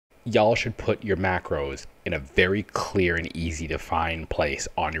y'all should put your macros in a very clear and easy to find place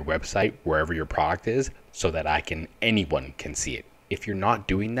on your website, wherever your product is, so that anyone can see it. If you're not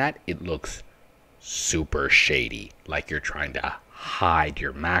doing that, it looks super shady, like you're trying to hide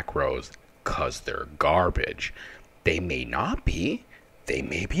your macros because they're garbage. They may not be, they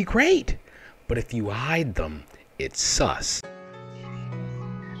may be great, but if you hide them, it's sus.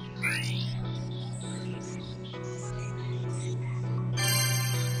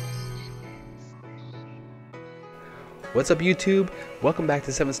 What's up, YouTube? Welcome back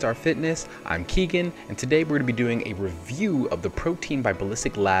to 7 Star Fitness. I'm Keegan, and today we're going to be doing a review of the Brotein by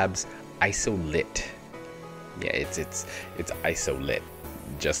Ballistic Labs Isolit. Yeah, it's Isolit,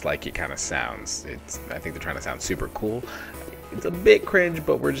 just like it kind of sounds. I think they're trying to sound super cool. It's a bit cringe,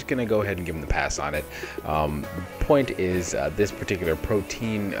 but we're just gonna go ahead and give them the pass on it. The point is, this particular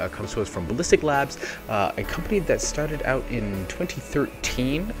protein comes to us from Ballistic Labs, a company that started out in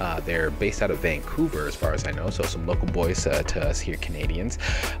 2013. They're based out of Vancouver, as far as I know, so some local boys to us here Canadians.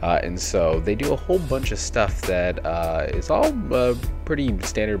 And so they do a whole bunch of stuff that is all pretty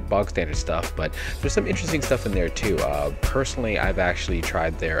standard, bog standard stuff, but there's some interesting stuff in there too. Personally, I've actually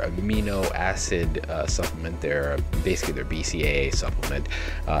tried their amino acid supplement. They're basically their BCAA supplement,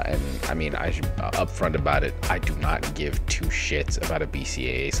 and I mean, I should upfront about it. I do not give two shits about a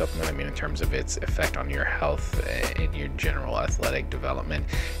BCAA supplement. I mean, in terms of its effect on your health and your general athletic development,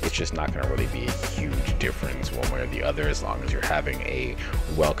 it's just not going to really be a huge difference one way or the other, as long as you're having a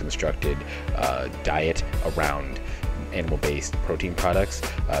well-constructed diet around animal-based protein products.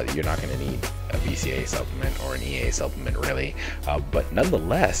 You're not going to need a BCAA supplement or an EA supplement, really, but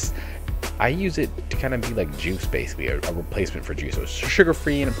nonetheless, I use it to kind of be like juice, basically, a replacement for juice. So it's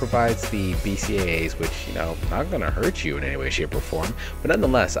sugar-free, and it provides the BCAAs, which, you know, not going to hurt you in any way, shape, or form. But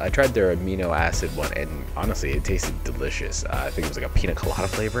nonetheless, I tried their amino acid one, and honestly, it tasted delicious. I think it was like a pina colada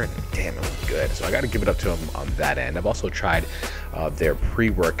flavor, and damn, it was good. So I got to give it up to them on that end. I've also tried their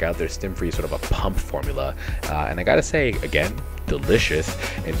pre-workout, their stim-free sort of a pump formula, and I got to say, again, delicious,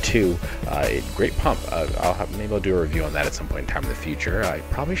 and two, great pump. Maybe I'll do a review on that at some point in time in the future. I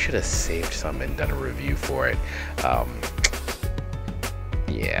probably should have saved some and done a review for it.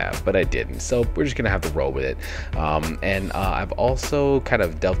 Yeah, but I didn't, so we're just gonna have to roll with it. And I've also kind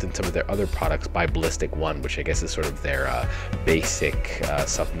of delved in some of their other products by Ballistic One, which I guess is sort of their basic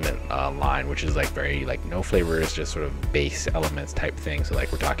supplement line, which is like very like no flavors, just sort of base elements type thing. So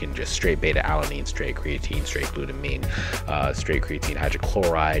like we're talking just straight beta alanine, straight creatine, straight glutamine, straight creatine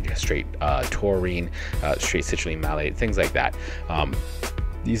hydrochloride, straight taurine, straight citrulline malate, things like that.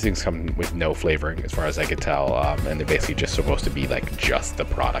 These things come with no flavoring, as far as I could tell, and they're basically just supposed to be like just the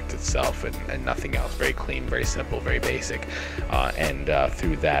product itself and nothing else. Very clean, very simple, very basic. And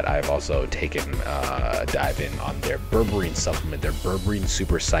through that, I've also taken a dive in on their berberine supplement, their berberine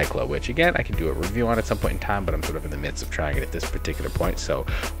super cyclo, which again, I can do a review on at some point in time, but I'm sort of in the midst of trying it at this particular point, so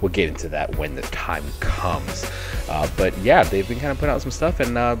we'll get into that when the time comes. But yeah, they've been kind of putting out some stuff,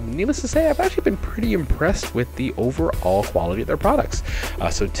 and needless to say, I've actually been pretty impressed with the overall quality of their products.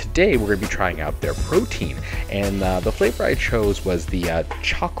 So today we're going to be trying out their protein, and the flavor I chose was the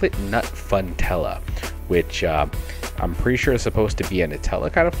chocolate Nut Funtella, which I'm pretty sure is supposed to be a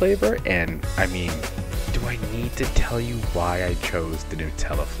Nutella kind of flavor. And I mean, do I need to tell you why I chose the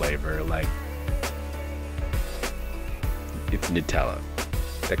Nutella flavor? Like, it's Nutella.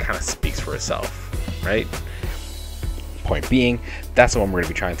 That kind of speaks for itself, right? Point being, that's the one we're going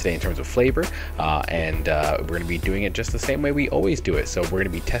to be trying today in terms of flavor, and we're going to be doing it just the same way we always do it. So we're going to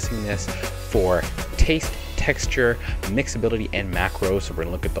be testing this for taste, texture, mixability, and macros. So we're going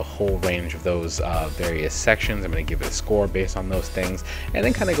to look at the whole range of those various sections. I'm going to give it a score based on those things, and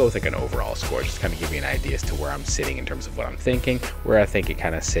then kind of go with like an overall score, just kind of give you an idea as to where I'm sitting in terms of what I'm thinking, where I think it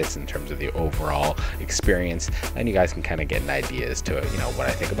kind of sits in terms of the overall experience, and you guys can kind of get an idea as to, you know, what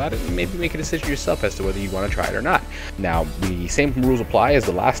I think about it, and maybe make a decision yourself as to whether you want to try it or not. Now, the same rules apply as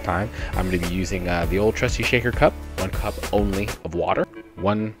the last time. I'm going to be using the old trusty shaker cup, 1 cup only of water,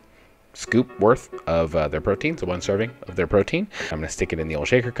 1 scoop worth of their protein, so 1 serving of their protein. I'm going to stick it in the old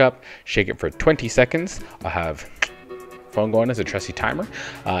shaker cup, shake it for 20 seconds. I'll have phone going as a trusty timer,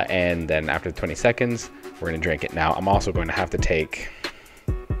 and then after 20 seconds, we're going to drink it. Now, I'm also going to have to take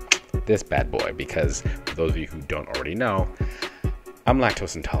this bad boy, because for those of you who don't already know, I'm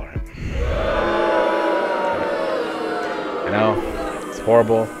lactose intolerant. I know, it's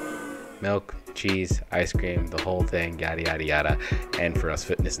horrible. Milk, cheese, ice cream, the whole thing, yada yada yada. And for us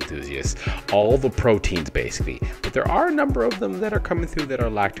fitness enthusiasts, all the proteins basically. But there are a number of them that are coming through that are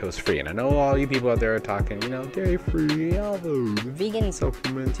lactose free, and I know all you people out there are talking, you know, dairy free, all those vegan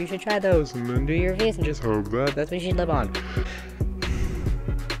supplements, you should try those, and then do your face and just hope that that's what you should live on.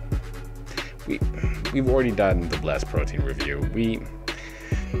 we've already done the Blessed protein review.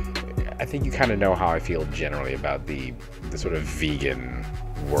 I think you kind of know how I feel generally about the sort of vegan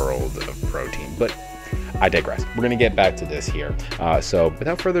world of protein, but I digress. We're gonna get back to this here. So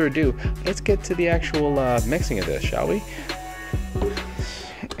without further ado, let's get to the actual mixing of this, shall we?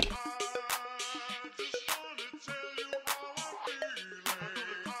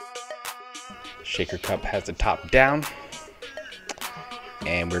 Shaker cup has the top down,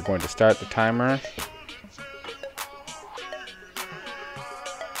 and we're going to start the timer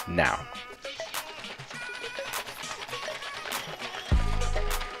now.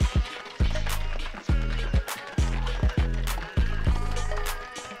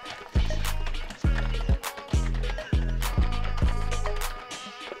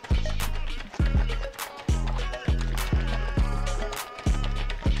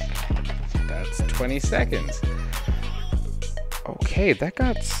 That's 20 seconds. Okay, that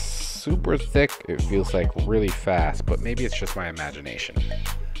got super thick. It feels like really fast, but maybe it's just my imagination.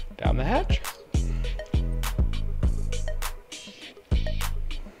 Down the hatch.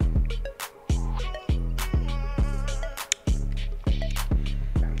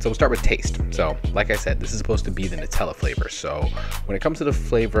 So we'll start with taste. So like I said, this is supposed to be the Nutella flavor. So when it comes to the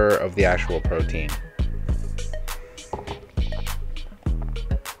flavor of the actual protein,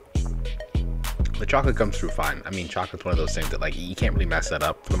 the chocolate comes through fine. I mean, chocolate's one of those things that, like, you can't really mess that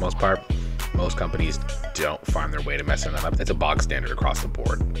up for the most part. Most companies don't find their way to messing that up. It's a bog standard across the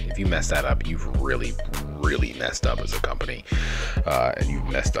board. If you mess that up, you've really messed up as a company, and you've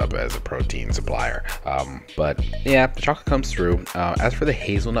messed up as a protein supplier. But yeah, the chocolate comes through. As for the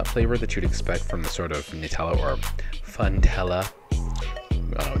hazelnut flavor that you'd expect from the sort of Nutella or Funtella, I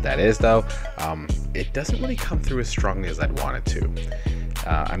don't know what that is though, it doesn't really come through as strongly as I'd want it to.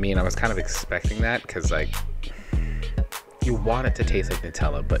 I mean, I was kind of expecting that because, like, you want it to taste like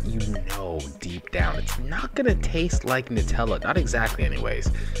Nutella, but you know deep down it's not gonna taste like Nutella. Not exactly anyways.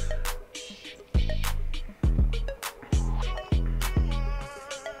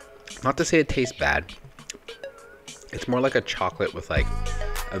 Not to say it tastes bad. It's more like a chocolate with like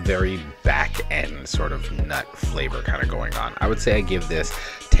a very back end sort of nut flavor kind of going on. I would say I give this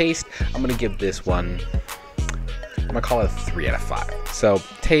taste, I'm gonna give this one, I'm gonna call it a 3 out of 5. So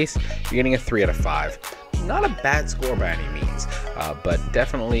taste, you're getting a 3 out of 5. Not a bad score by any means, but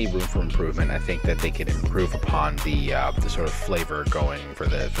definitely room for improvement. I think that they could improve upon the sort of flavor going for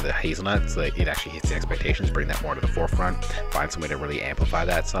the hazelnuts. Like, it actually hits the expectations, bring that more to the forefront, find some way to really amplify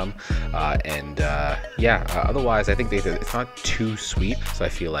that some. Otherwise, I think it's not too sweet, so I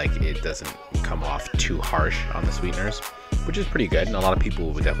feel like it doesn't come off too harsh on the sweeteners, which is pretty good, and a lot of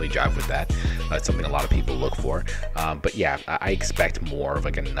people would definitely jive with that. It's something a lot of people look for. But yeah, I expect more of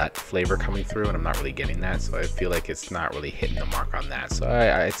like a nut flavor coming through, and I'm not really getting that, so I feel like it's not really hitting the mark on that. So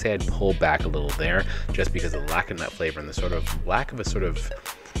I'd say I'd pull back a little there, just because of the lack of nut flavor and the sort of lack of a sort of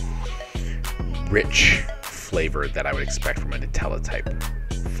rich flavor that I would expect from a Nutella type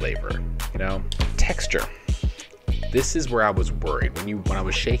flavor. You know, texture. This is where I was worried. When I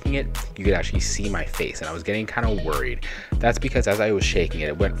was shaking it, you could actually see my face, and I was getting kind of worried. That's because as I was shaking it,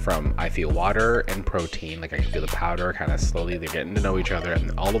 it went from, I feel water and protein, like I can feel the powder kind of slowly, they're getting to know each other,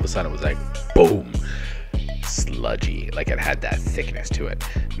 and all of a sudden it was like, boom, sludgy, like it had that thickness to it.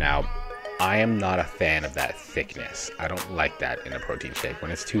 Now, I am not a fan of that thickness. I don't like that in a protein shake. When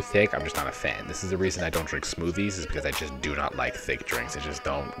it's too thick, I'm just not a fan. This is the reason I don't drink smoothies, is because I just do not like thick drinks. They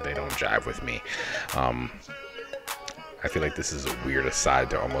don't jive with me. I feel like this is a weird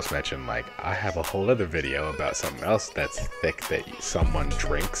aside to almost mention, like, I have a whole other video about something else that's thick that someone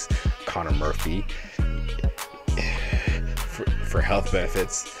drinks, Connor Murphy, for health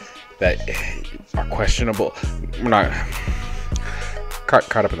benefits that are questionable. We're not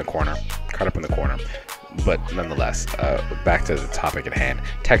caught up in the corner, but nonetheless, back to the topic at hand.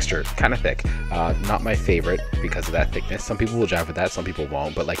 Texture, kind of thick, not my favorite because of that thickness. Some people will jive with that, some people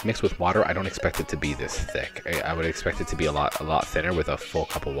won't, but like mixed with water, I don't expect it to be this thick. I would expect it to be a lot thinner with a full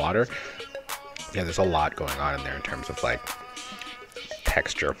cup of water. Yeah, there's a lot going on in there in terms of like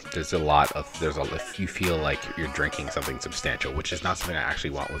texture. If you feel like you're drinking something substantial, which is not something I actually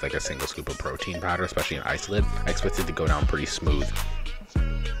want with like a single scoop of protein powder, especially in isolate. I expect it to go down pretty smooth,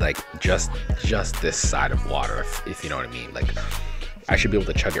 like just this side of water, if you know what I mean. Like, I should be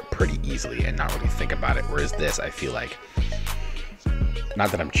able to chug it pretty easily and not really think about it, whereas this, I feel like, not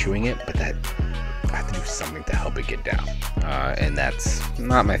that I'm chewing it, but that I have to do something to help it get down. And that's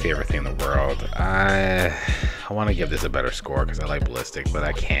not my favorite thing in the world. I want to give this a better score because I like Ballistic, but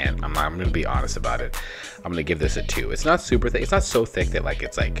I can't. I'm going to be honest about it. I'm going to give this a 2. It's not super thick. It's not so thick that like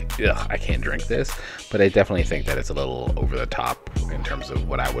it's like, ugh, I can't drink this. But I definitely think that it's a little over the top in terms of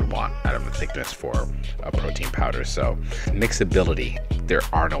what I would want out of the thickness for a protein powder. So mixability, there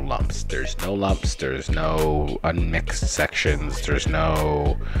are no lumps. There's no lumps. There's no unmixed sections. There's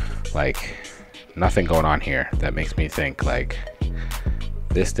no like nothing going on here that makes me think like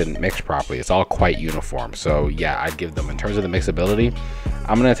this didn't mix properly. It's all quite uniform. So yeah, I'd give them, in terms of the mixability,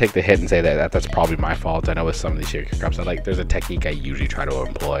 I'm gonna take the hit and say that that's probably my fault. I know with some of these shaker cups, there's a technique I usually try to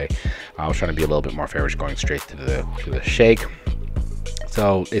employ. I was trying to be a little bit more fair, going straight to the shake.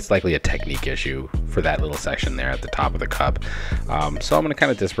 So it's likely a technique issue for that little section there at the top of the cup. So I'm gonna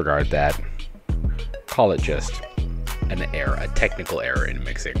kind of disregard that. Call it just an error, a technical error in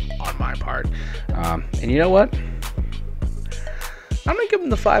mixing on my part. And you know what? I'm gonna give them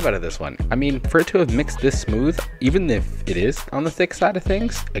the 5 out of this one. I mean, for it to have mixed this smooth, even if it is on the thick side of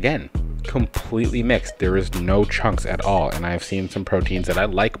things, again, completely mixed. There is no chunks at all. And I've seen some proteins that I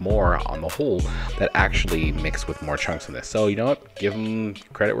like more on the whole that actually mix with more chunks in this. So you know what? Give them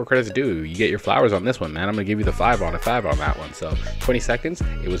credit where credit's due. You get your flowers on this one, man. I'm gonna give you the 5 on that one. So 20 seconds,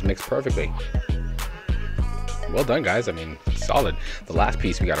 it was mixed perfectly. Well done, guys. I mean, solid. The last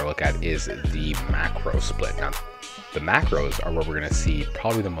piece we got to look at is the macro split. Now, the macros are where we're going to see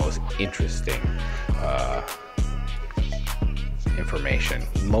probably the most interesting information,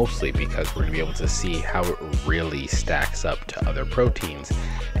 mostly because we're going to be able to see how it really stacks up to other proteins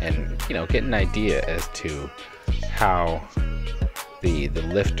and, you know, get an idea as to how the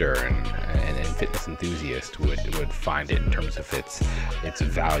lifter and fitness enthusiast would find it in terms of its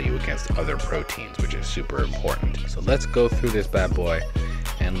value against other proteins, which is super important. So let's go through this bad boy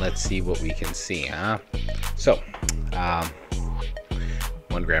and let's see what we can see, huh? So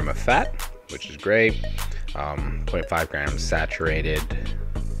 1 gram of fat, which is great, 0.5 grams saturated,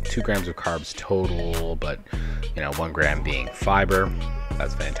 2 grams of carbs total, but you know, 1 gram being fiber.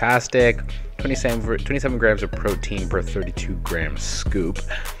 That's fantastic. 27 grams of protein per 32 gram scoop.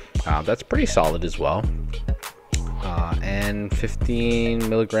 That's pretty solid as well. And 15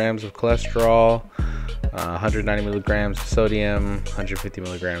 milligrams of cholesterol, 190 milligrams of sodium, 150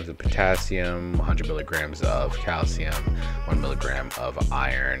 milligrams of potassium, 100 milligrams of calcium, 1 milligram of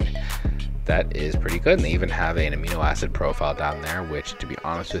iron. That is pretty good. And they even have an amino acid profile down there, which, to be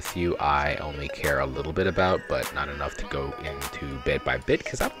honest with you, I only care a little bit about, but not enough to go into bit by bit,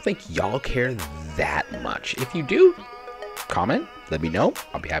 because I don't think y'all care that much. If you do, comment, let me know.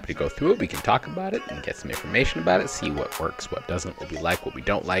 I'll be happy to go through it. We can talk about it and get some information about it, see what works, what doesn't, what we like, what we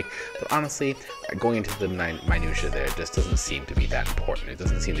don't like. But honestly, going into the minutia there just doesn't seem to be that important. It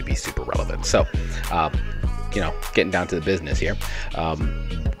doesn't seem to be super relevant. So, you know, getting down to the business here.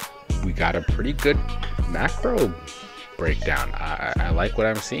 We got a pretty good macro breakdown. I like what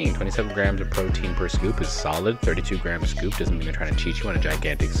I'm seeing. 27 grams of protein per scoop is solid. 32 gram scoop doesn't mean they're trying to cheat you on a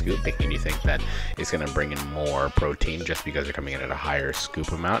gigantic scoop, making you think that it's going to bring in more protein just because they're coming in at a higher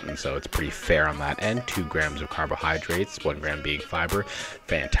scoop amount. And so it's pretty fair on that end. 2 grams of carbohydrates, 1 gram being fiber.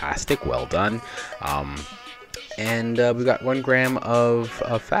 Fantastic. Well done. And we've got 1 gram of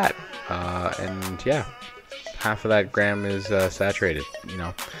fat. And yeah, half of that gram is saturated. You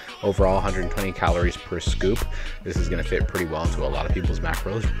know, overall 120 calories per scoop. This is going to fit pretty well into a lot of people's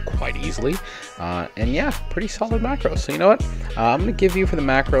macros quite easily. And yeah, pretty solid macros. So you know what? I'm going to give you, for the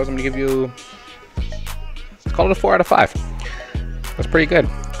macros, I'm going to give you, let's call it a 4 out of 5. That's pretty good.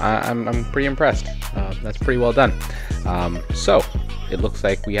 I'm pretty impressed. That's pretty well done. So it looks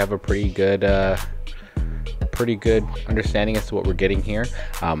like we have a pretty good understanding as to what we're getting here.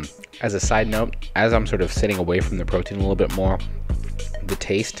 As a side note, as I'm sort of sitting away from the protein a little bit more, the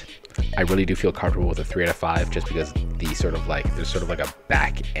taste, I really do feel comfortable with a 3 out of 5, just because there's sort of like a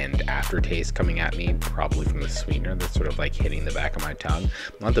back end aftertaste coming at me, probably from the sweetener that's sort of like hitting the back of my tongue.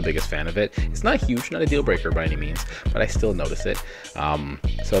 I'm not the biggest fan of it. It's not huge, not a deal breaker by any means, but I still notice it.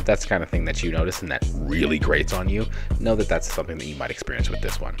 So if that's the kind of thing that you notice and that really grates on you, know that that's something that you might experience with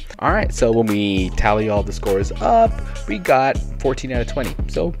this one. All right, so when we tally all the scores up, we got 14 out of 20.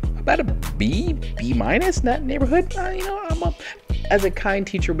 So about a B minus in that neighborhood. You know, I'm up, as a kind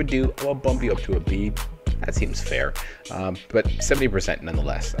teacher would do, I'll bump you up to a B. That seems fair, but 70%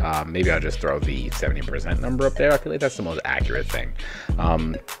 nonetheless. Maybe I'll just throw the 70% number up there. I feel like that's the most accurate thing.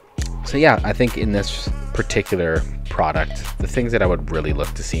 So yeah, I think in this particular product, the things that I would really look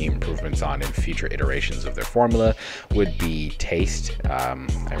to see improvements on in future iterations of their formula would be taste.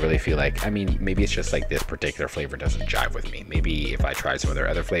 I really feel like, I mean, maybe it's just like this particular flavor doesn't jive with me. Maybe if I tried some of their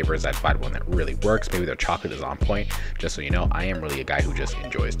other flavors, I'd find one that really works. Maybe their chocolate is on point. Just so you know, I am really a guy who just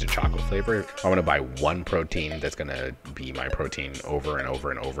enjoys the chocolate flavor. If I want to buy one protein that's going to be my protein over and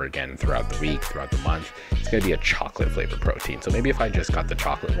over and over again throughout the week, throughout the month, it's going to be a chocolate flavored protein. So maybe if I just got the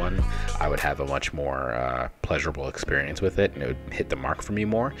chocolate one, I would have a much more pleasurable experience with it, and it would hit the mark for me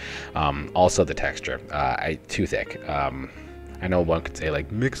more. Also the texture, too thick. I know one could say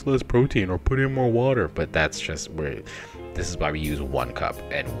like mix less protein or put in more water, but that's just where, this is why we use 1 cup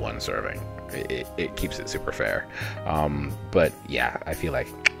and 1 serving. It keeps it super fair. But yeah, I feel like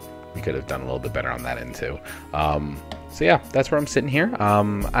we could have done a little bit better on that end too. So yeah, that's where I'm sitting here.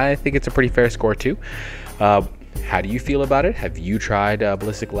 I think it's a pretty fair score too. How do you feel about it? Have you tried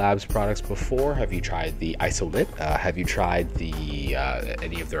Ballistic Labs products before? Have you tried the ISOLIT? Have you tried the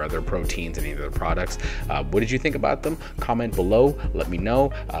any of their other proteins, any of their products? What did you think about them? Comment below. Let me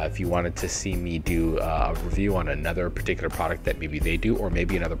know if you wanted to see me do a review on another particular product that maybe they do, or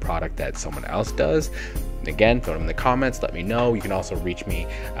maybe another product that someone else does. Again, throw them in the comments, let me know. You can also reach me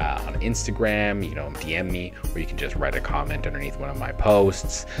on Instagram, you know, DM me, or you can just write a comment underneath one of my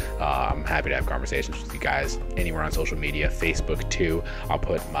posts. I'm happy to have conversations with you guys anywhere on social media, Facebook too. I'll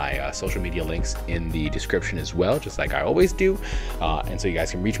put my social media links in the description as well, just like I always do. And so you guys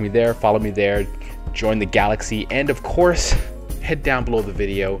can reach me there, follow me there, join the galaxy, and of course, head down below the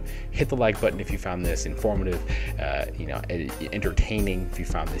video, hit the like button if you found this informative, you know, entertaining, if you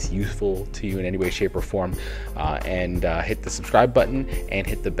found this useful to you in any way, shape, or form, and hit the subscribe button and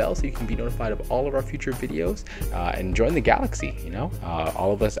hit the bell so you can be notified of all of our future videos, and join the galaxy. You know,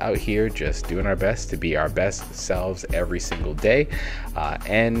 all of us out here just doing our best to be our best selves every single day.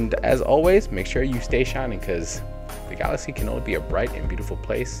 And as always, make sure you stay shining, because the galaxy can only be a bright and beautiful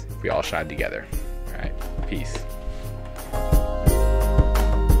place if we all shine together. All right, peace.